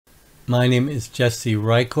My name is Jesse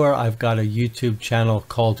Rykor. I've got a YouTube channel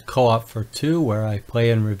called Co-op for Two where I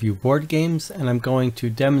play and review board games, and I'm going to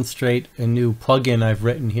demonstrate a new plugin I've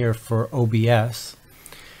written here for OBS.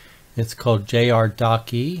 It's called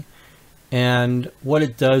jrDockie, and what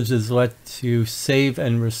it does is let you save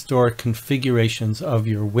and restore configurations of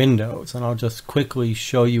your windows, and I'll just quickly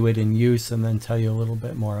show you it in use and then tell you a little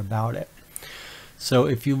bit more about it. So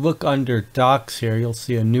if you look under Docs here, you'll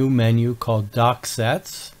see a new menu called Dock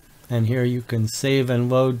Sets. And here you can save and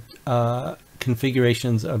load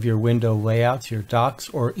configurations of your window layouts, your docks,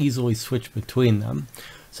 or easily switch between them.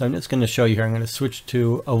 So I'm just going to show you here. I'm going to switch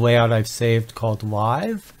to a layout I've saved called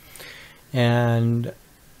Live. And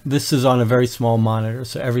this is on a very small monitor,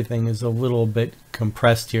 so everything is a little bit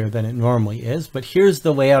compressed here than it normally is. But here's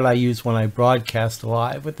the layout I use when I broadcast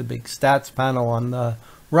live with the big stats panel on the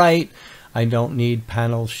right. I don't need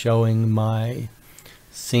panels showing my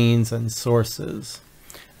scenes and sources.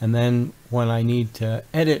 And then when I need to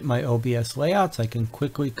edit my OBS layouts, I can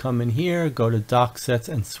quickly come in here, go to Dock Sets,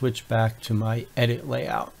 and switch back to my edit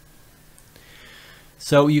layout.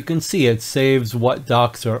 So you can see it saves what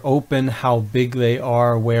docks are open, how big they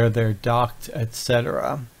are, where they're docked,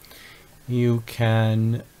 etc. You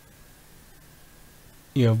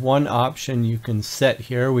have one option you can set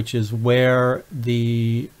here, which is where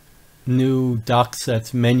the new Dock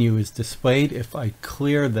Sets menu is displayed. If I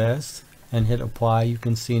clear this and hit apply, you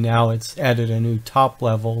can see now it's added a new top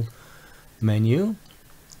level menu.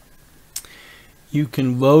 You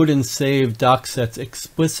can load and save dock sets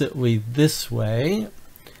explicitly this way,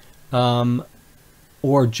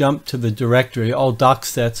 or jump to the directory. All dock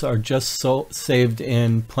sets are just saved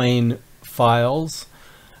in plain files,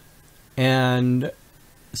 and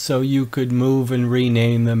so you could move and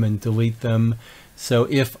rename them and delete them. So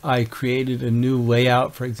if I created a new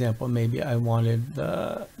layout, for example, maybe I wanted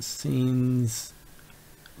the scenes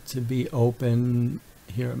to be open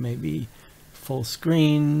here, maybe full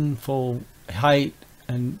screen, full height,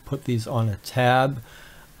 and put these on a tab,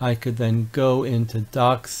 I could then go into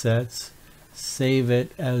Dock Sets, save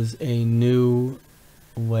it as a new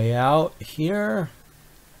layout here.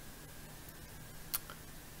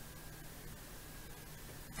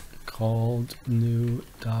 Called new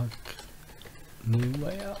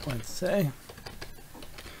layout, let's say.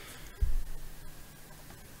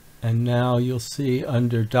 And now you'll see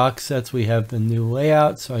under Dock Sets we have the new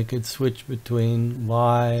layout, so I could switch between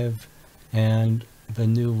live and the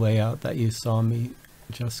new layout that you saw me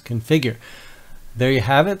just configure. There you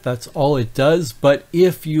have it. That's all it does. But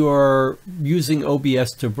if you're using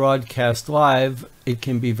OBS to broadcast live, it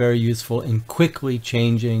can be very useful in quickly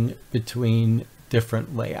changing between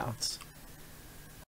different layouts.